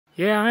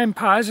Yeah, I'm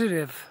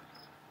positive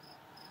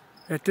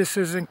that this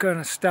isn't going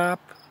to stop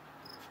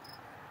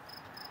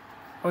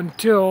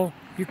until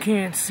you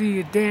can't see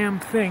a damn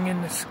thing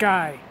in the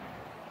sky.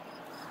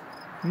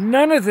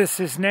 None of this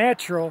is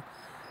natural.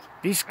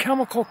 These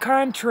chemical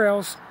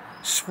contrails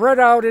spread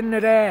out into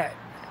that.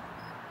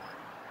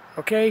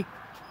 Okay?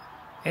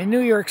 In New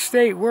York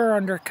State, we're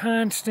under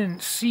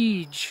constant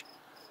siege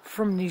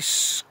from these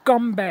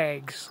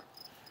scumbags.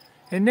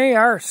 And they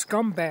are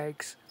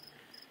scumbags.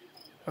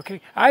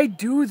 Okay? I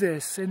do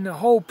this in the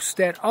hopes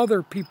that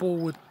other people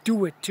would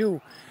do it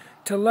too.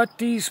 To let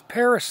these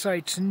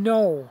parasites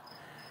know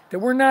that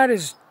we're not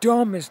as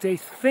dumb as they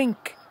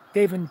think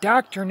they've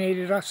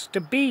indoctrinated us to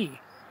be.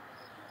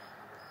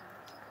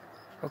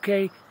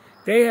 Okay?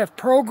 They have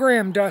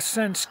programmed us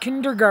since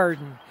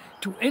kindergarten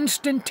to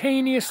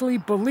instantaneously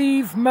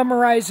believe,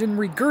 memorize, and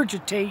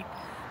regurgitate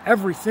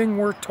everything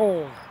we're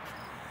told.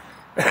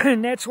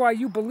 And that's why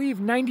you believe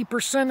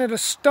 90% of the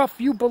stuff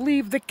you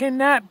believe that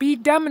cannot be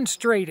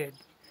demonstrated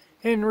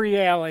in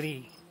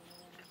reality.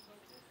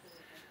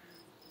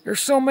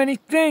 There's so many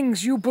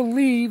things you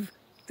believe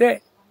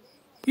that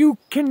you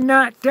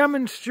cannot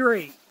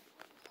demonstrate.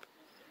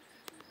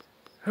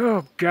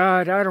 Oh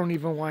God, I don't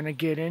even want to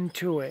get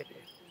into it.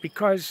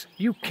 Because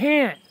you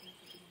can't.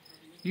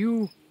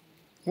 You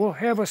will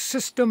have a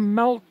system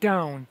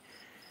meltdown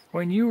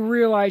when you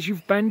realize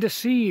you've been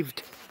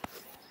deceived.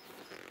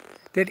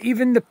 That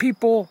even the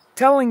people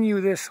telling you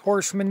this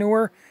horse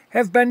manure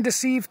have been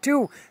deceived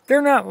too.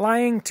 They're not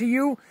lying to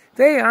you.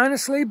 They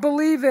honestly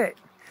believe it.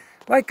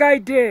 Like I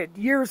did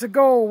years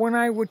ago when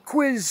I would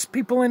quiz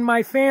people in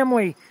my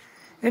family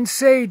and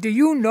say, do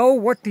you know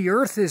what the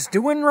earth is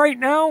doing right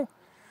now?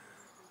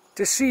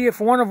 To see if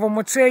one of them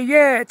would say,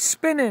 yeah, it's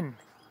spinning.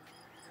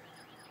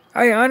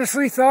 I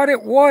honestly thought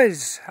it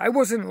was. I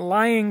wasn't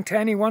lying to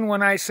anyone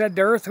when I said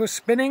the earth was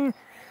spinning.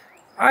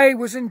 I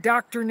was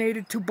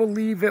indoctrinated to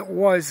believe it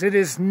was. It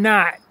is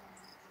not.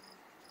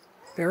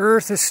 The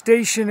earth is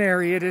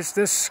stationary. It is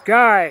the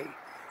sky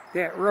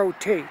that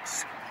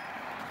rotates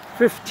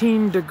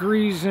 15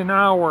 degrees an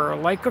hour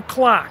like a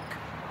clock.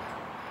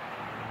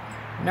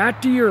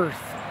 Not the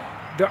earth.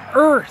 The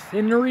earth,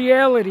 in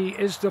reality,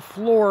 is the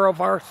floor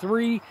of our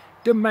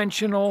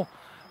three-dimensional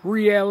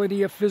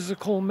reality of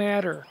physical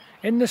matter.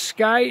 And the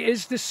sky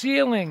is the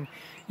ceiling.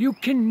 You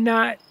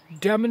cannot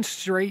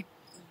demonstrate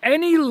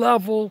any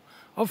level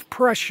of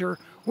pressure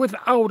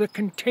without a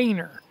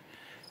container.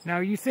 Now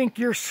you think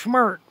you're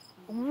smart.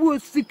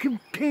 What's the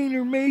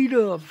container made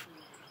of?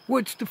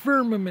 What's the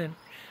firmament?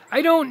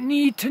 I don't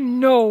need to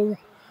know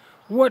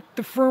what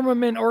the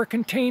firmament or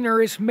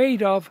container is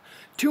made of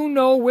to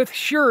know with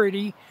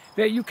surety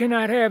that you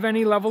cannot have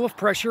any level of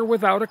pressure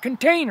without a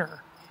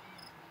container.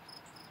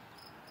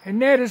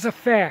 And that is a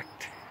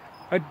fact.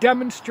 A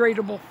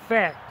demonstrable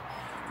fact.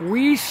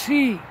 We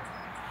see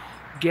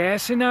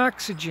gas and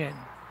oxygen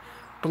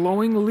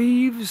blowing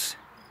leaves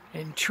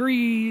and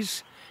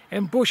trees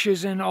and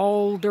bushes in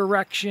all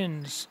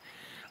directions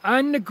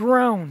on the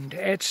ground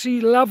at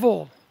sea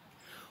level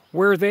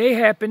where they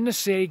happen to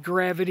say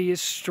gravity is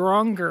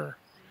stronger.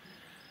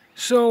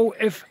 So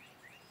if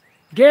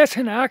gas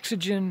and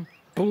oxygen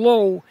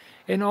blow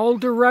in all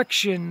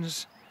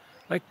directions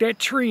like that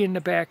tree in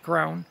the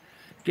background,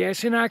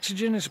 gas and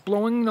oxygen is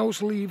blowing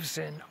those leaves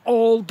in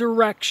all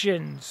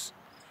directions.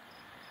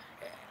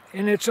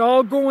 And it's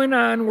all going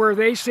on where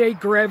they say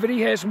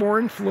gravity has more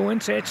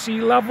influence at sea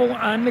level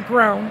on the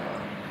ground.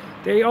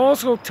 They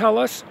also tell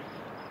us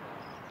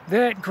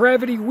that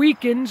gravity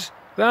weakens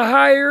the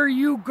higher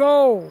you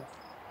go.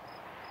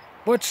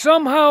 But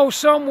somehow,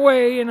 some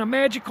way, in a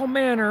magical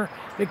manner,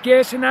 the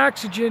gas and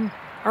oxygen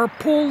are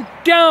pulled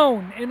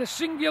down in a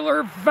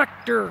singular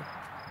vector,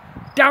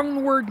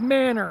 downward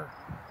manner,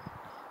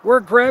 where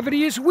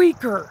gravity is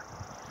weaker.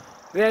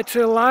 That's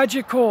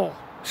illogical,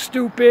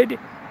 stupid.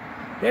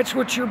 That's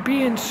what you're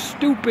being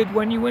stupid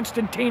when you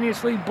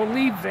instantaneously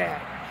believe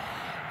that.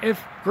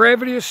 If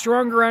gravity is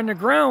stronger on the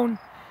ground,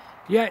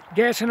 yet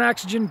gas and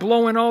oxygen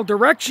blow in all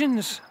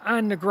directions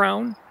on the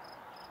ground,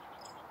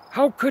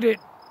 how could it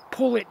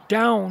pull it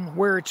down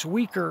where it's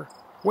weaker,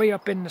 way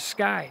up in the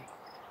sky?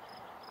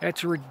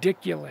 That's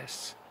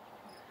ridiculous.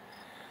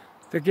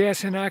 The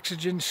gas and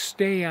oxygen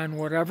stay on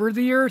whatever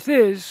the earth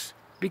is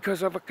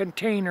because of a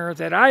container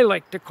that I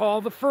like to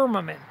call the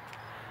firmament.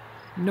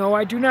 No,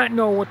 I do not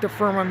know what the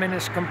firmament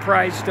is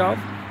comprised of,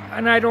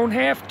 and I don't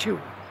have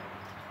to.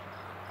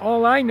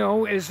 All I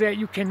know is that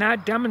you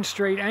cannot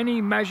demonstrate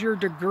any measure,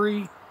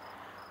 degree,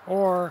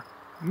 or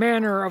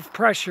manner of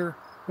pressure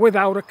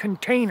without a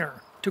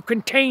container to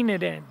contain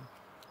it in,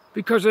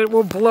 because it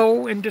will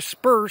blow and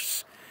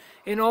disperse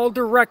in all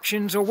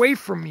directions away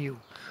from you.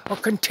 A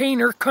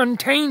container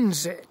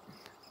contains it.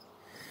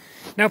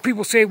 Now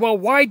people say, well,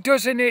 why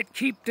doesn't it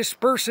keep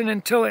dispersing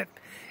until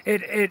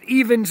it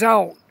evens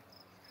out?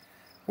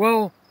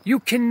 Well, you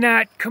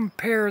cannot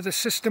compare the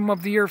system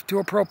of the earth to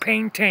a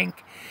propane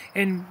tank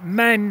and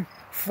men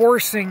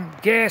forcing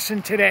gas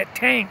into that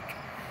tank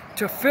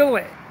to fill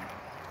it.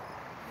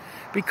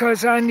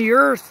 Because on the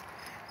earth,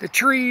 the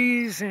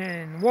trees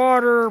and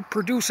water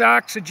produce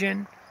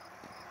oxygen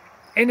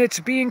and it's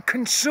being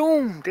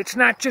consumed. It's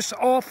not just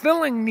all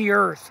filling the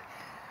earth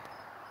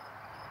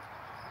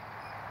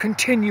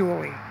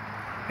continually.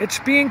 It's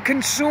being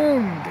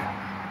consumed.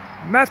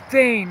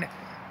 Methane,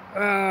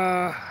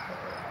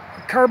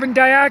 carbon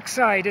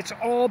dioxide, it's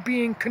all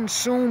being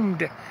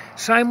consumed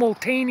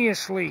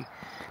simultaneously.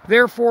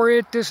 Therefore,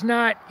 it does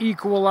not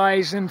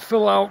equalize and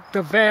fill out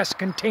the vast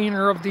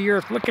container of the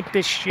earth. Look at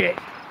this shit.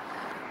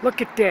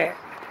 Look at that.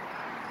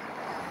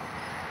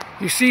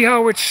 You see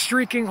how it's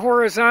streaking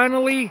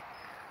horizontally?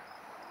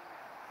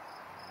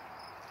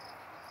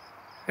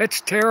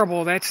 That's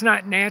terrible. That's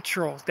not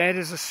natural. That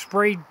is a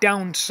sprayed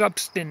down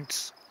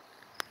substance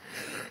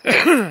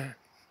that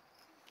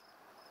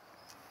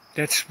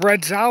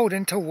spreads out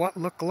into what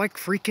look like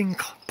freaking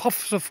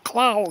puffs of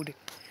cloud.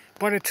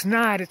 But it's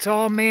not. It's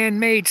all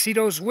man-made. See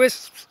those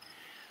wisps?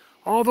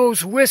 All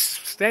those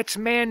wisps, that's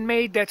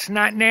man-made. That's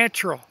not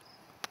natural.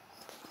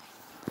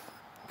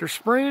 They're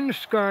spraying the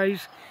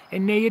skies,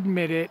 and they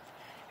admit it.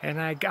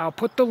 And I'll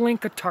put the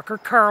link of Tucker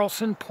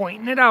Carlson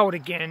pointing it out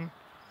again,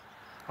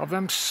 of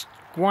them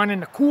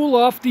wanting to cool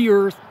off the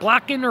earth,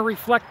 blocking or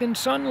reflecting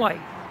sunlight.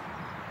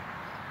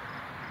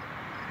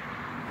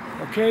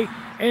 Okay?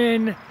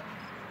 And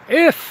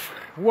if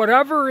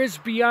whatever is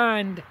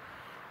beyond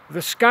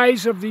the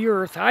skies of the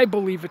earth, I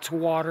believe it's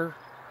water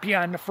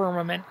beyond the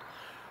firmament,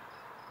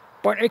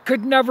 but it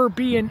could never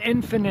be an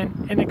infinite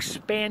and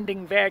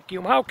expanding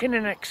vacuum. How can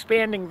an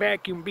expanding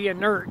vacuum be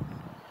inert?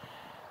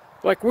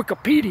 Like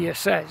Wikipedia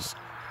says,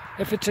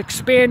 if it's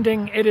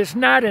expanding, it is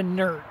not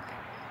inert.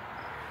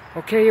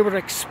 Okay, it would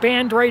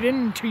expand right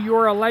into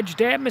your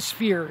alleged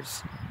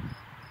atmospheres.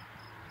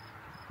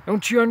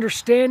 Don't you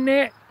understand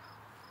that?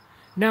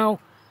 Now,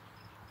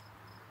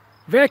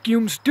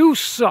 vacuums do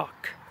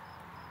suck.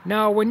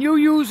 Now, when you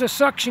use a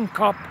suction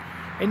cup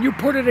and you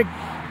put it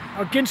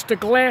against a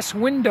glass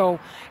window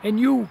and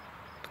you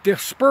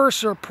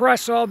disperse or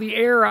press all the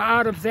air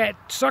out of that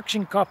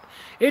suction cup,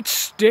 it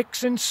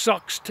sticks and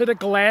sucks to the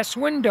glass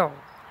window.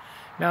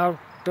 Now,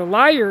 the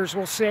liars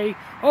will say,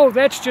 oh,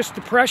 that's just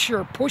the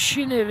pressure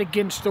pushing it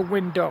against the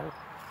window.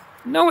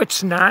 No,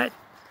 it's not.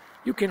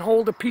 You can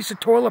hold a piece of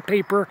toilet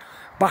paper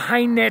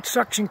behind that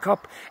suction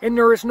cup and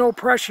there is no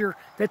pressure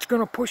that's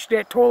going to push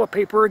that toilet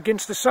paper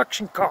against the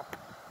suction cup.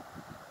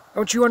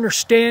 Don't you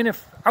understand?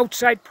 If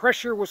outside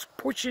pressure was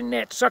pushing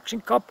that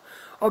suction cup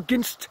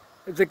against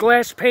the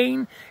glass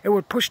pane, it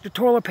would push the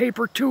toilet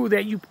paper too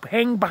that you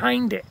hang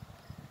behind it.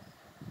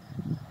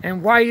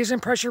 And why isn't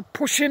pressure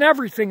pushing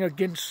everything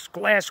against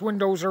glass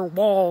windows or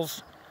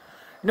walls?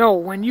 No,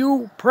 when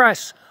you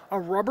press a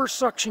rubber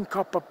suction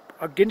cup up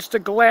against a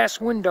glass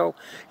window,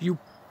 you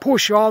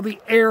push all the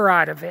air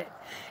out of it,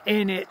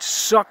 and it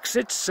sucks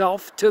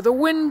itself to the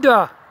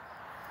window.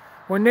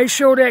 When they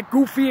show that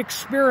goofy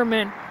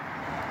experiment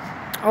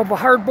of a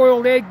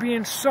hard-boiled egg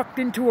being sucked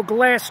into a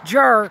glass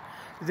jar,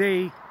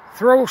 they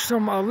throw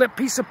a lit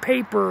piece of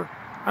paper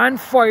on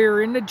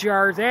fire in the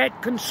jar.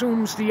 That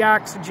consumes the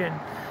oxygen.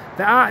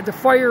 The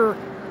fire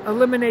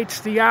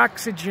eliminates the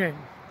oxygen.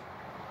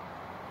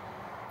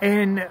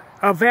 And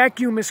a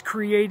vacuum is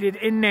created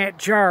in that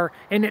jar,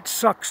 and it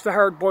sucks the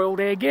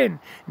hard-boiled egg in.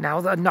 Now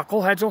the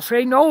knuckleheads will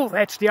say, no,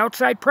 that's the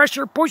outside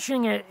pressure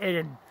pushing it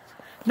in.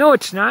 No,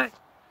 it's not.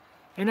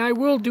 And I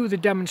will do the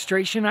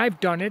demonstration. I've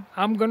done it.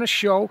 I'm going to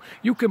show.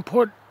 You can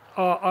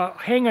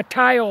hang a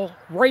tile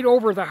right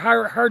over the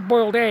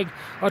hard-boiled egg.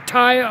 A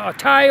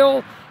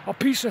tile, a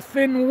piece of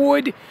thin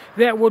wood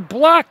that would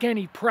block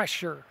any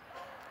pressure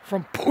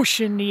from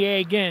pushing the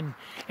egg in.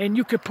 And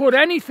you could put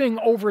anything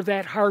over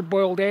that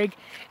hard-boiled egg,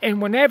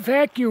 and when that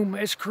vacuum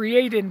is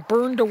created and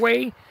burned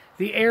away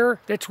the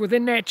air that's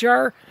within that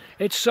jar,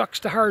 it sucks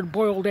the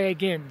hard-boiled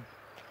egg in.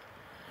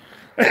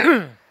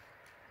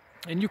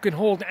 And you can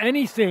hold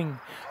anything,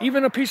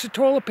 even a piece of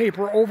toilet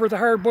paper, over the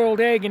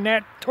hard-boiled egg, and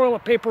that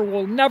toilet paper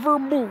will never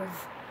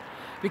move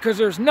because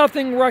there's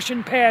nothing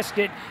rushing past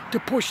it to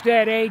push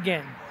that egg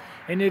in.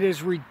 And it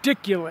is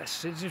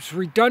ridiculous. It's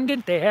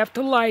redundant. They have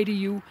to lie to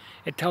you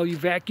and tell you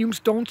vacuums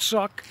don't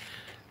suck,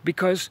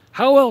 because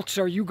how else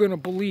are you going to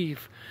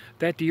believe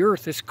that the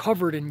earth is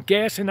covered in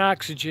gas and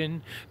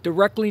oxygen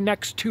directly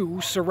next to,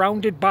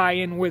 surrounded by,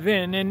 and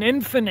within an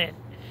infinite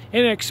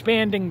and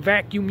expanding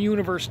vacuum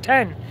universe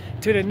 10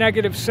 to the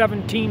negative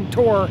 17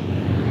 torr,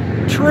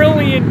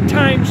 trillion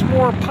times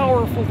more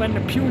powerful than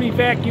the puny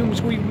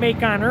vacuums we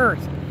make on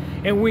Earth?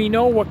 And we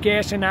know what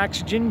gas and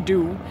oxygen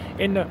do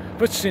in the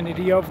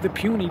vicinity of the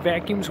puny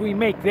vacuums we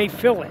make. They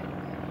fill it.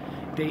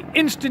 They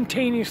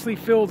instantaneously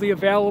fill the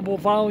available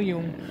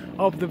volume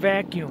of the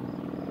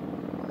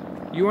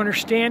vacuum. You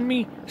understand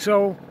me?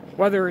 So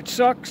whether it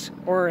sucks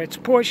or it's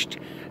pushed,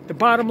 the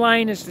bottom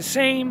line is the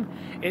same.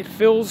 It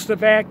fills the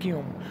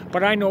vacuum.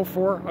 But I know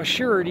for a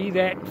surety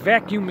that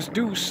vacuums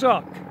do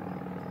suck.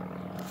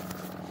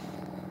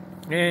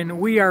 And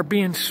we are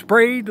being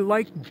sprayed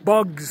like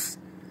bugs.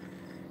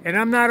 And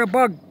I'm not a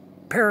bug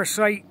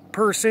parasite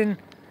person.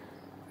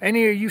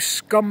 Any of you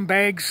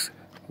scumbags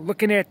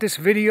looking at this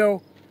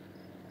video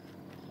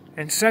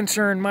and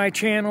censoring my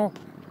channel,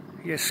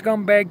 you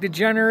scumbag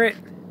degenerate,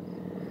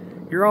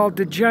 You're all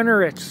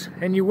degenerates,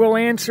 and you will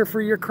answer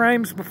for your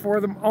crimes before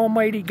the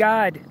Almighty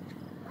God.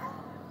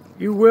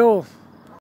 You will.